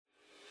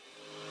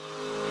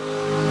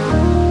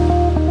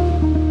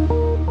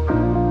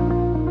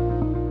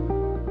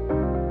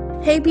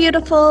Hey,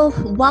 beautiful.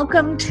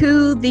 Welcome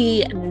to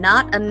the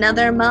Not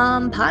Another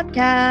Mom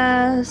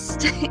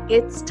podcast.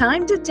 It's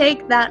time to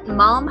take that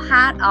mom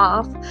hat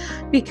off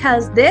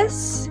because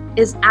this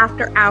is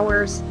after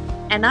hours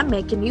and I'm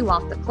making you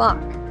off the clock.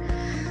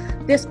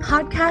 This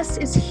podcast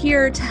is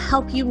here to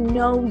help you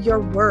know your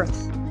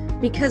worth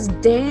because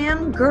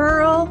damn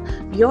girl,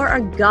 you're a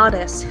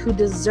goddess who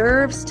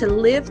deserves to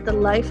live the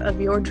life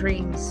of your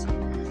dreams.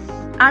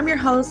 I'm your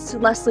host,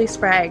 Leslie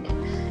Sprague.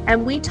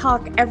 And we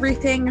talk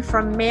everything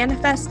from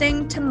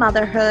manifesting to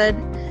motherhood.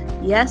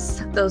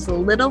 Yes, those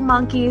little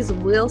monkeys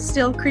will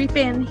still creep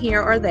in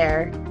here or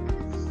there.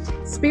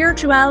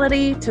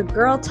 Spirituality to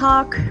girl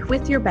talk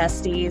with your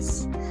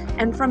besties.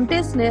 And from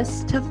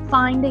business to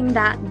finding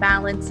that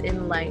balance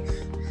in life.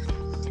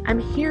 I'm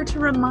here to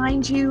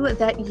remind you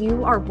that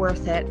you are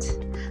worth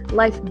it.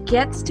 Life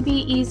gets to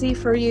be easy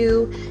for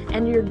you,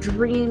 and your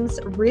dreams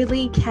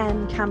really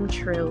can come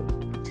true.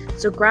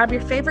 So grab your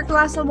favorite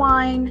glass of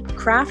wine,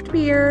 craft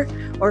beer,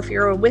 or if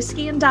you're a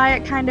whiskey and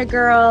diet kind of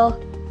girl,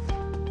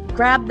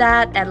 grab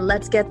that and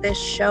let's get this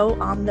show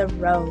on the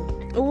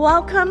road.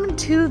 Welcome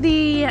to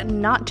the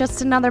Not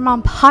Just Another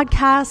Mom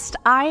podcast.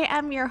 I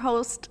am your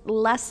host,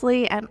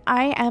 Leslie, and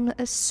I am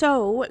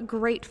so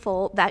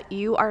grateful that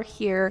you are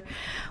here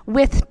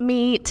with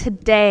me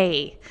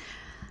today.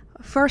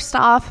 First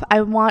off,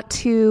 I want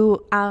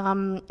to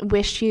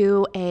wish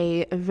you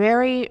a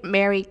very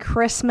Merry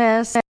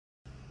Christmas.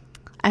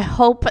 I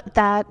hope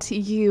that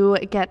you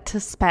get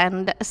to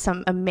spend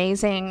some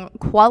amazing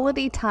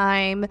quality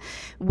time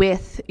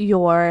with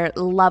your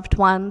loved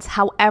ones,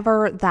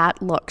 however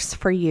that looks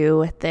for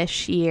you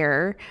this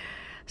year.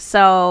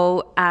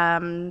 So,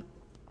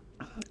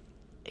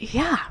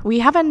 we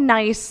have a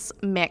nice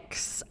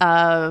mix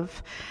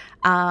of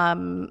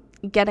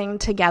getting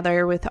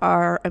together with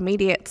our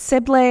immediate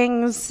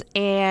siblings,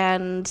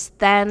 and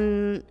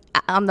then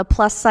on the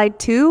plus side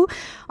too,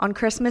 on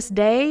Christmas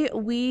Day,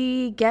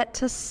 we get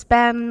to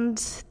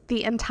spend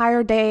the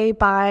entire day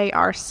by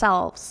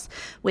ourselves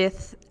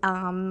with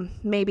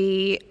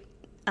maybe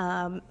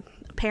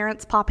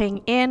parents popping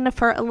in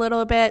for a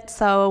little bit.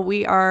 So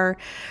we are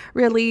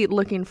really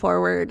looking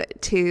forward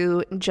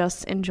to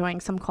just enjoying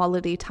some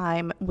quality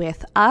time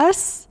with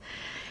us.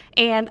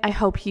 And I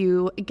hope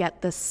you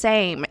get the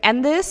same.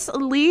 And this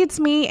leads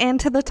me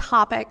into the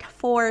topic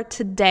for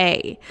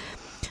today.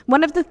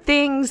 One of the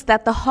things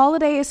that the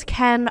holidays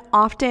can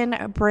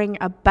often bring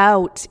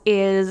about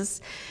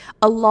is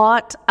a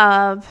lot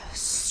of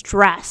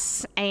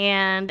stress,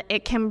 and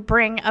it can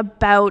bring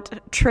about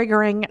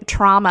triggering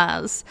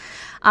traumas.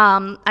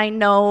 I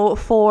know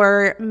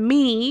for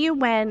me,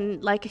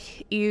 when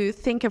you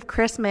think of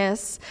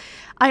Christmas,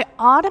 I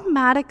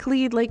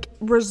automatically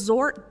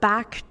resort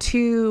back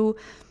to,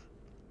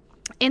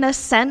 in a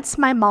sense,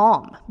 my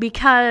mom,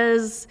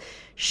 because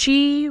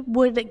she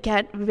would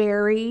get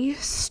very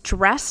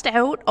stressed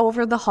out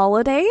over the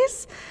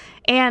holidays.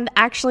 And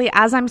actually,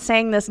 as I'm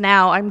saying this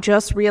now, I'm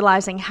just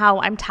realizing how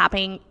I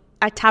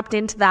tapped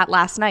into that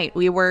last night.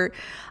 We were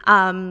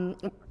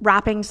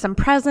wrapping some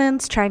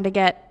presents, trying to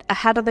get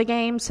ahead of the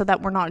game so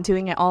that we're not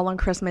doing it all on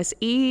Christmas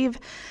Eve.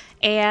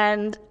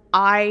 And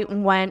I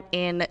went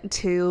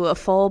into a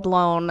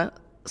full-blown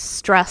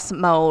stress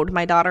mode.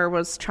 My daughter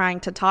was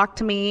trying to talk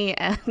to me,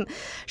 and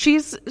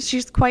she's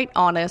quite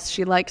honest.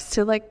 She likes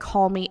to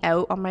call me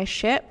out on my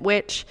shit,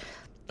 which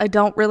I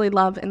don't really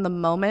love in the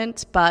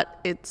moment, but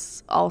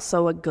it's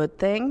also a good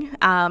thing.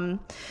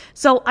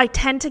 So I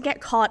tend to get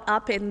caught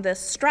up in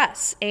this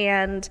stress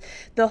and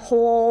the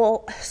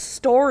whole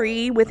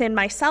story within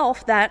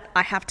myself that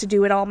I have to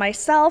do it all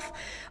myself.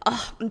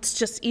 It's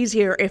just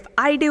easier if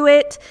I do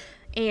it,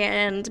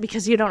 and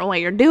because you don't know what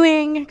you're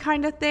doing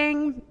kind of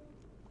thing.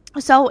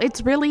 So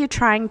it's really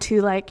trying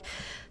to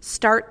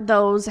start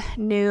those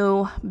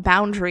new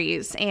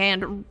boundaries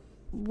and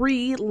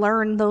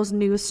relearn those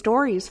new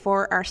stories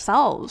for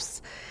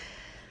ourselves.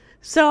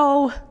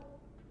 So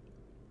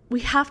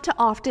we have to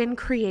often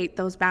create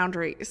those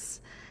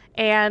boundaries,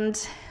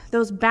 and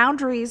those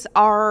boundaries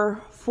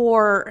are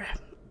for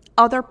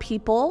other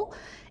people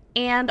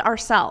and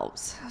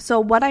ourselves. So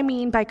what I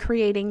mean by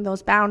creating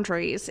those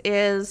boundaries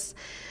is,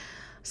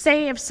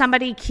 say if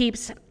somebody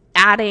keeps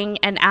adding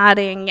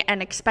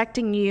and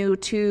expecting you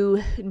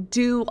to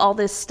do all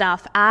this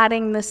stuff,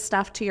 adding this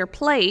stuff to your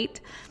plate.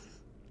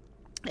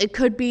 It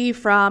could be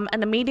from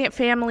an immediate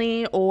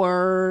family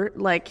or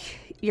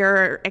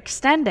your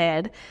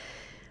extended,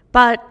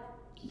 but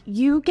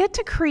you get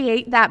to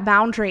create that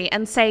boundary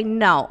and say,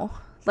 no,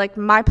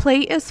 my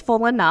plate is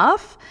full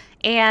enough,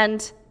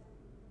 and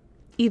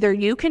either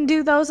you can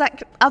do those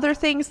other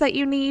things that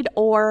you need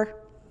or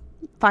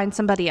find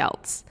somebody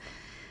else.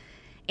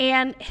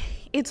 And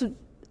it's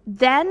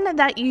then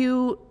that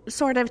you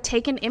sort of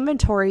take an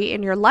inventory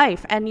in your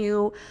life and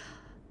you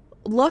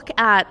look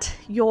at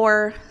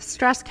your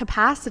stress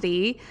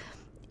capacity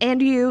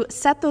and you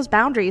set those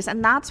boundaries.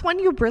 And that's when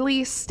you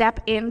really step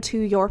into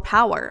your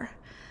power,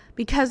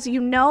 because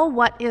you know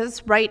what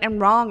is right and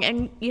wrong.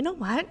 And you know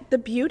what? The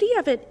beauty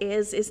of it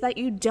is that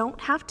you don't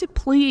have to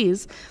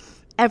please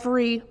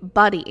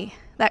everybody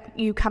that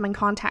you come in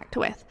contact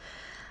with.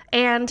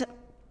 And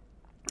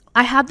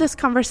I had this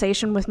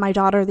conversation with my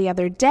daughter the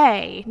other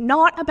day,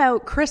 not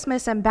about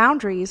Christmas and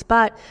boundaries,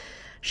 but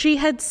she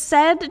had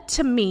said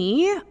to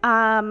me,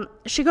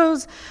 she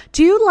goes,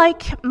 "Do you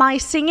like my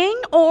singing,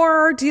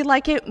 or do you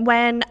like it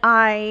when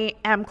I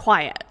am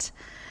quiet?"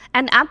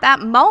 And at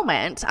that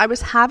moment, I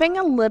was having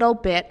a little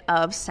bit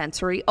of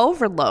sensory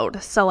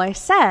overload. So I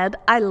said,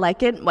 "I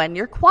like it when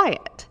you're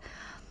quiet."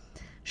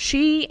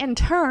 She, in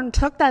turn,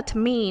 took that to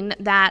mean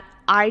that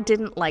I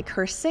didn't like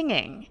her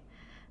singing.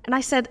 And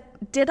I said,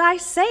 "Did I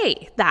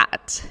say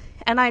that?"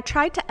 And I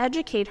tried to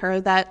educate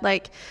her that,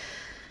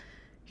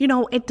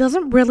 it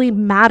doesn't really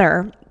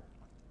matter.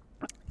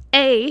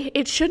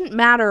 It shouldn't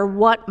matter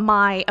what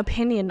my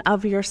opinion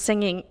of your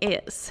singing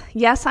is.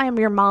 Yes, I am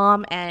your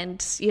mom,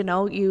 and,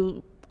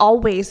 you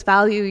always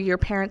value your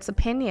parents'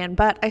 opinion.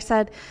 But I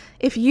said,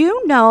 if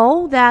you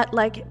know that,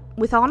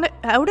 without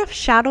a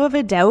shadow of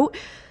a doubt,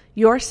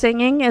 your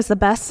singing is the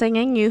best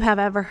singing you have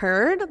ever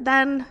heard,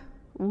 then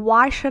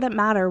why should it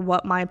matter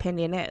what my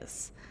opinion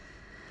is?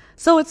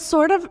 So it's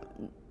sort of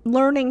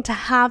learning to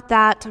have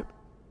that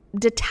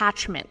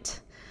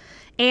detachment.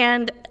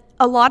 And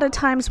a lot of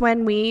times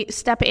when we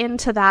step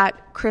into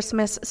that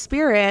Christmas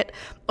spirit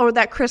or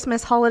that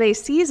Christmas holiday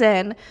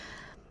season,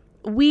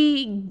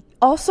 we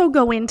also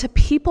go into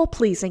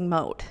people-pleasing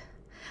mode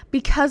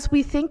because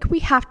we think we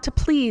have to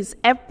please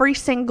every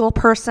single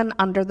person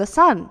under the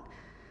sun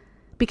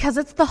because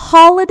it's the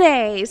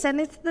holidays and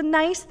it's the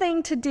nice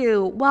thing to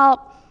do.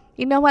 Well,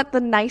 you know what?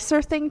 The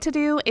nicer thing to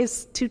do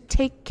is to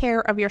take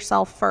care of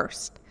yourself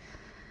first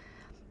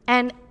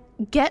and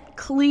get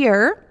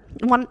clear.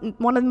 One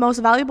of the most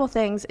valuable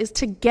things is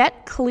to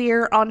get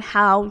clear on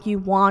how you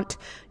want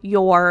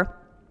your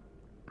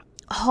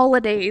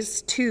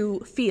holidays to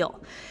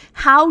feel.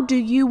 How do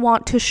you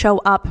want to show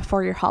up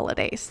for your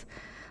holidays?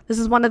 This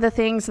is one of the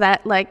things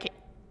that,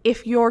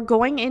 if you're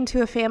going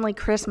into a family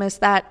Christmas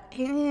that,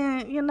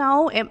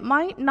 it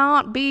might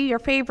not be your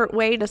favorite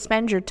way to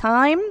spend your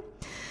time,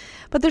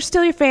 but they're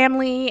still your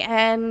family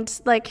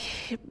and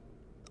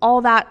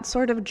all that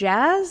sort of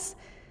jazz.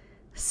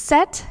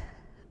 Set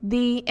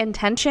the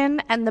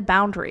intention and the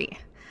boundary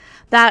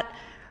that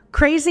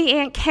crazy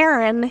Aunt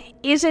Karen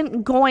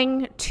isn't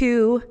going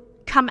to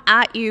come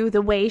at you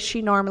the way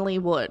she normally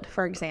would,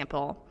 for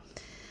example.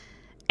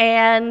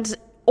 And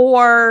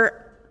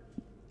or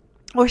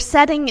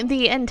setting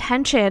the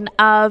intention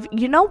of,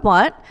 you know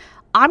what?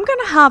 I'm going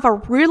to have a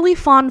really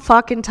fun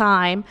fucking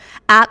time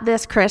at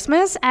this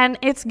Christmas, and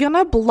it's going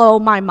to blow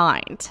my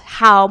mind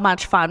how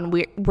much fun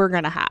we're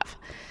going to have.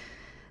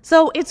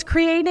 So it's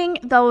creating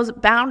those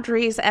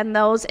boundaries and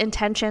those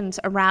intentions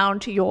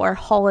around your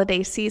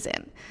holiday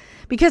season.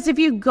 Because if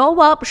you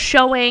go up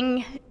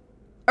showing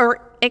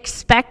or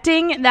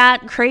expecting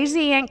that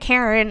crazy Aunt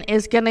Karen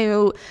is going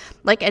to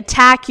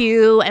attack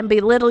you and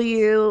belittle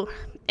you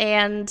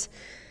and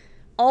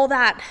all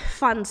that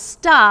fun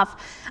stuff.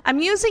 I'm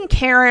using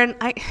Karen.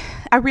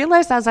 I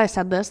realized as I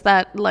said this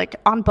that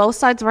on both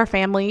sides of our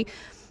family,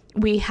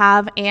 we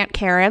have Aunt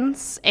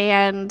Karens,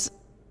 and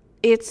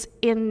it's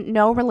in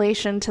no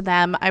relation to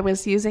them. I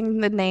was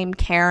using the name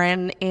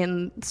Karen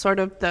in sort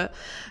of the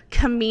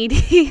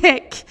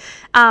comedic,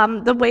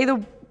 the way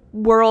the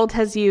world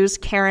has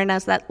used Karen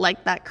as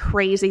that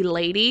crazy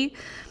lady.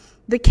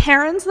 The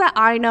Karens that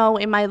I know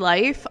in my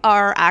life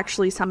are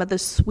actually some of the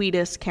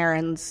sweetest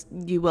Karens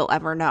you will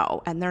ever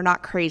know, and they're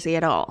not crazy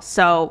at all.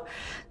 So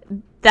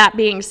that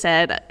being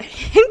said,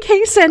 in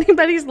case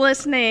anybody's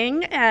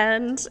listening,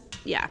 and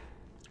yeah.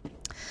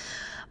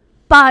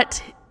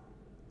 But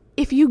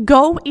if you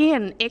go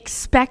in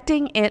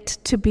expecting it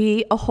to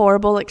be a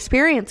horrible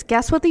experience,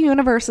 guess what the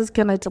universe is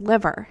going to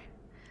deliver?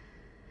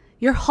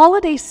 Your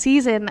holiday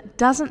season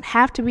doesn't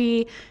have to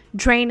be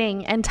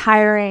draining and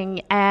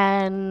tiring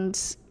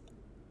and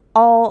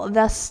all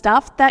the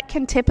stuff that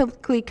can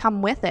typically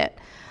come with it.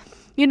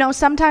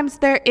 Sometimes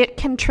it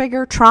can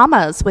trigger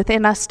traumas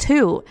within us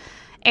too.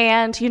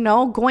 And,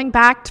 going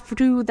back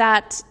through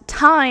that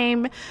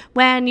time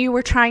when you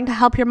were trying to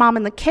help your mom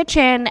in the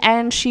kitchen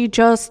and she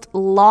just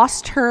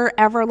lost her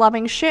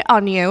ever-loving shit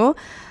on you.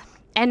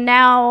 And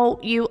now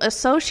you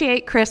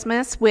associate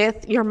Christmas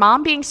with your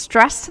mom being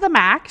stressed to the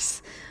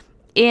max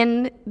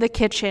in the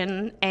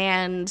kitchen,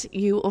 and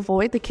you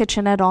avoid the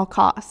kitchen at all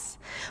costs.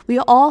 We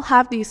all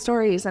have these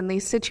stories and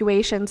these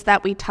situations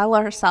that we tell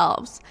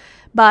ourselves,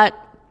 but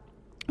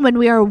when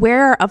we are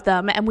aware of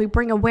them and we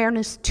bring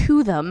awareness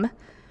to them,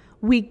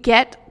 we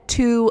get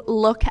to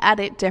look at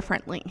it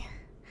differently.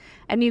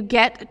 And you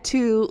get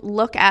to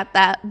look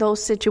at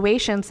those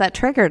situations that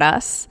triggered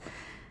us,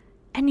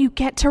 and you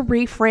get to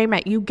reframe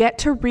it. You get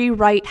to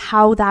rewrite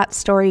how that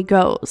story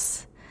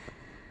goes.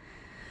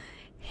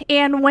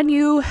 And when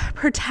you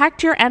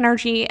protect your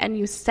energy and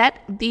you set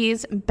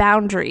these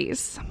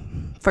boundaries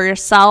for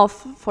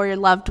yourself, for your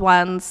loved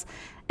ones,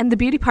 and the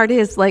beauty part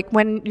is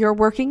when you're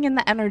working in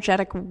the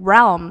energetic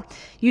realm,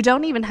 you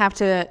don't even have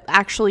to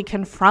actually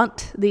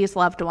confront these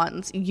loved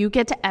ones. You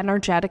get to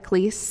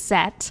energetically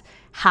set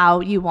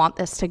how you want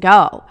this to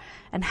go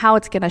and how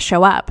it's going to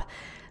show up.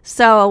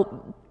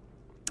 So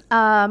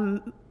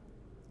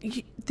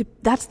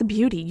that's the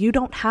beauty. You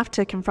don't have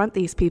to confront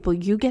these people.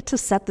 You get to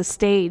set the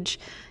stage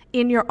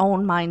in your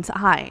own mind's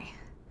eye.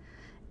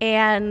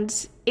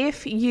 And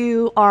if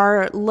you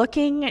are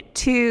looking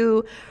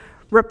to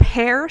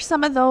repair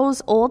some of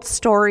those old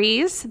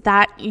stories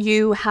that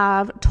you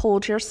have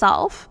told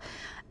yourself,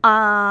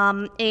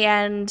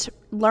 and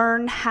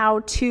learn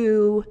how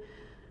to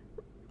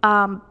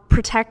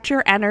protect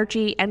your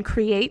energy and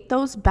create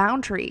those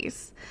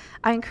boundaries,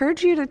 I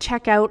encourage you to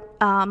check out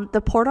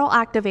the portal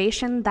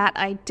activation that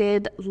I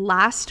did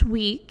last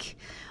week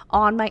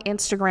on my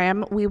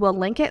Instagram. We will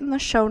link it in the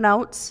show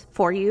notes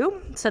for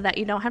you so that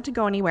you don't have to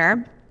go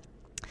anywhere.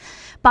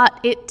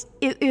 But it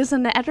is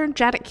an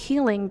energetic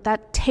healing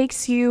that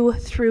takes you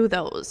through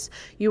those.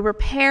 You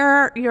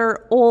repair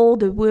your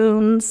old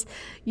wounds,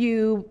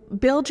 you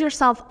build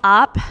yourself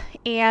up,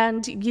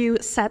 and you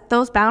set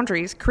those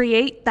boundaries.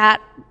 Create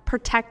that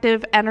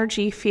protective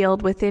energy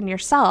field within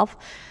yourself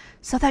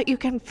so that you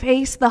can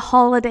face the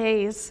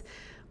holidays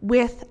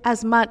with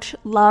as much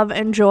love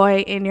and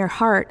joy in your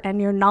heart,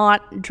 and you're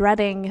not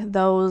dreading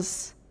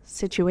those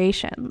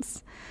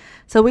situations.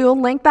 So we will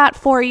link that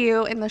for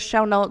you in the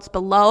show notes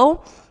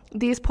below.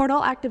 These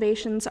portal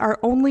activations are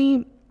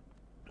only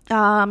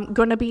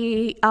going to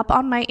be up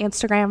on my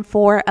Instagram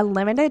for a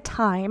limited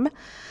time.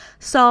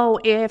 So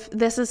if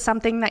this is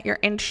something that you're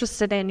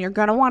interested in, you're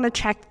going to want to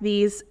check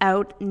these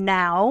out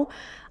now,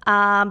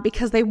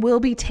 because they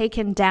will be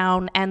taken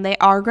down and they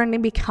are going to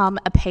become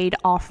a paid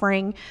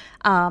offering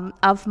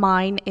of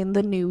mine in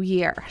the new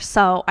year.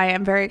 So I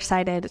am very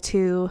excited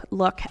to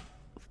look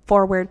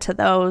forward to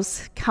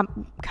those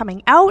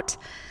coming out.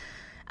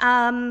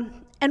 And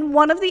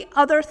one of the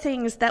other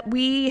things that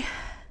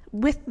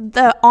with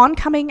the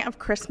oncoming of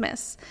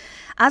Christmas,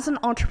 as an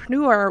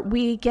entrepreneur,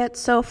 we get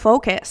so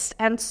focused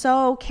and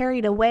so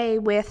carried away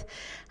with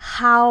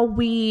how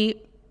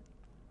we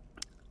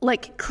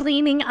like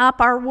cleaning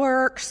up our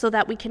work so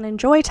that we can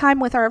enjoy time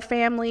with our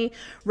family,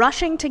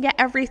 rushing to get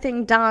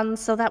everything done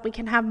so that we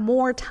can have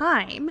more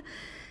time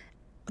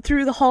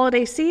through the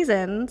holiday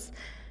seasons.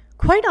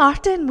 Quite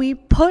often we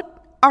put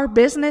our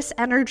business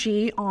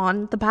energy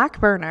on the back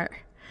burner.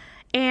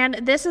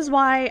 And this is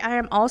why I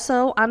am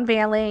also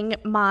unveiling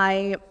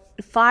my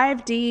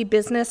 5D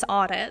business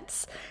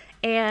audits,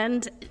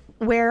 and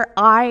where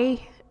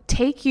I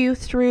take you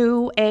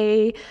through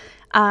a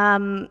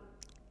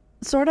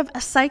sort of a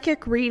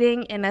psychic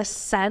reading in a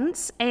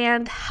sense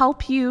and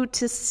help you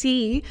to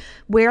see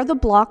where the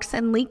blocks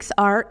and leaks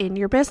are in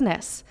your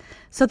business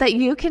so that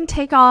you can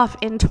take off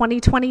in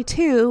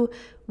 2022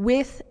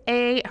 with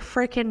a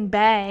freaking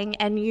bang,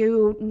 and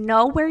you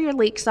know where your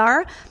leaks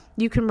are,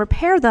 you can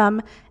repair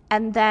them,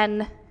 and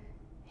then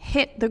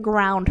hit the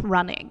ground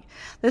running.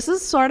 This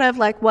is sort of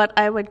like what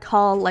I would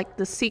call like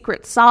the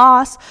secret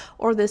sauce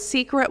or the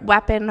secret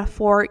weapon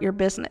for your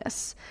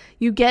business.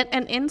 You get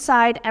an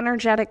inside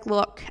energetic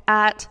look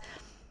at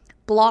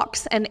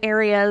blocks and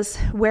areas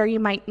where you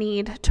might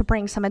need to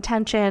bring some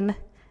attention,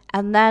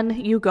 and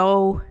then you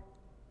go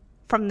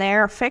from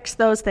there, fix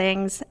those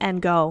things,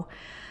 and go.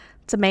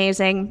 It's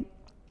amazing.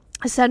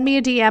 Send me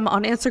a DM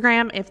on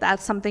Instagram if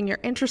that's something you're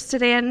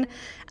interested in.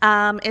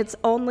 It's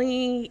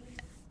only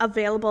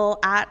available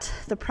at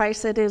the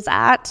price it is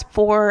at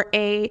for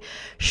a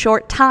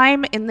short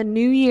time. In the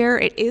new year,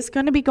 it is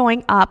going to be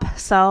going up.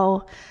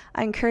 So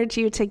I encourage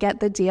you to get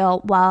the deal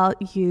while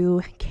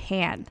you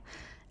can.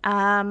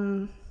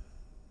 And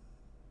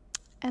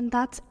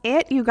that's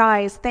it, you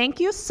guys. Thank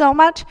you so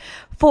much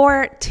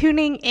for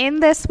tuning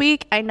in this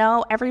week. I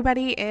know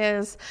everybody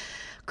is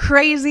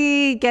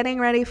crazy getting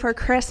ready for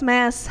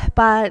Christmas,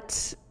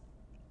 but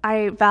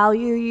I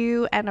value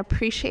you and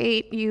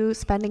appreciate you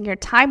spending your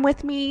time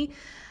with me.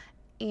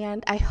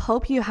 And I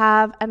hope you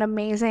have an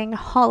amazing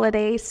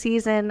holiday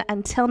season.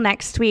 Until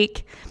next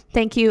week,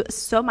 thank you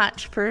so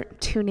much for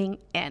tuning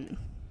in.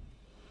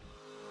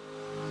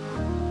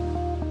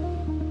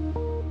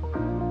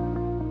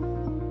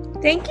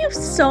 Thank you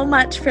so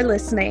much for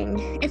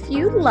listening. If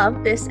you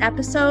love this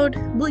episode,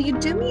 will you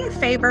do me a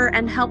favor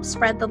and help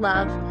spread the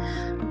love?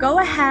 Go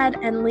ahead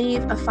and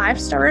leave a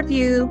 5-star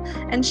review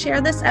and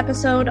share this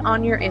episode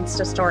on your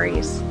Insta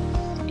stories.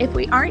 If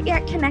we aren't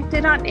yet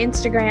connected on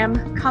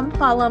Instagram, come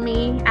follow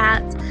me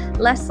at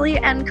Leslie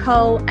 &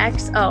 Co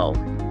XO.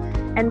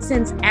 And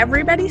since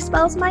everybody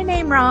spells my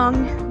name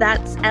wrong,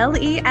 that's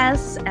Lesley &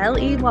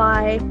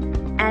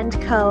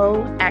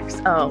 Co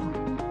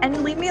XO.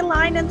 And leave me a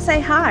line and say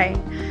hi.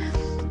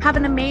 Have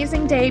an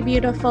amazing day,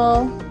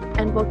 beautiful,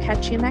 and we'll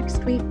catch you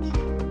next week.